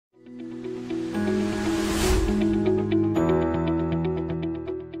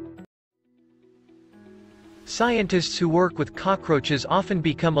Scientists who work with cockroaches often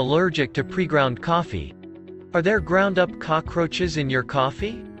become allergic to preground coffee. Are there ground-up cockroaches in your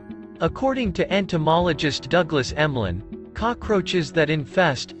coffee? According to entomologist Douglas Emlen, cockroaches that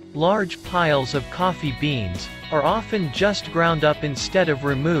infest large piles of coffee beans are often just ground up instead of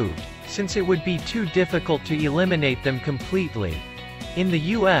removed, since it would be too difficult to eliminate them completely. In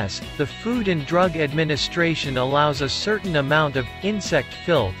the US, the Food and Drug Administration allows a certain amount of insect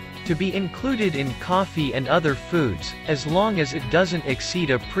filth to be included in coffee and other foods, as long as it doesn't exceed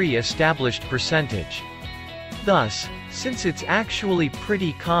a pre-established percentage. Thus, since it's actually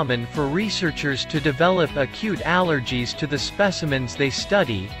pretty common for researchers to develop acute allergies to the specimens they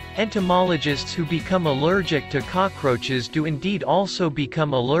study, entomologists who become allergic to cockroaches do indeed also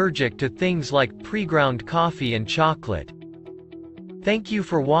become allergic to things like preground coffee and chocolate. Thank you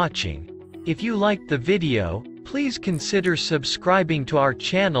for watching. If you liked the video, please consider subscribing to our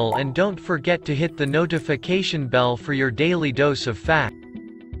channel and don't forget to hit the notification bell for your daily dose of fact.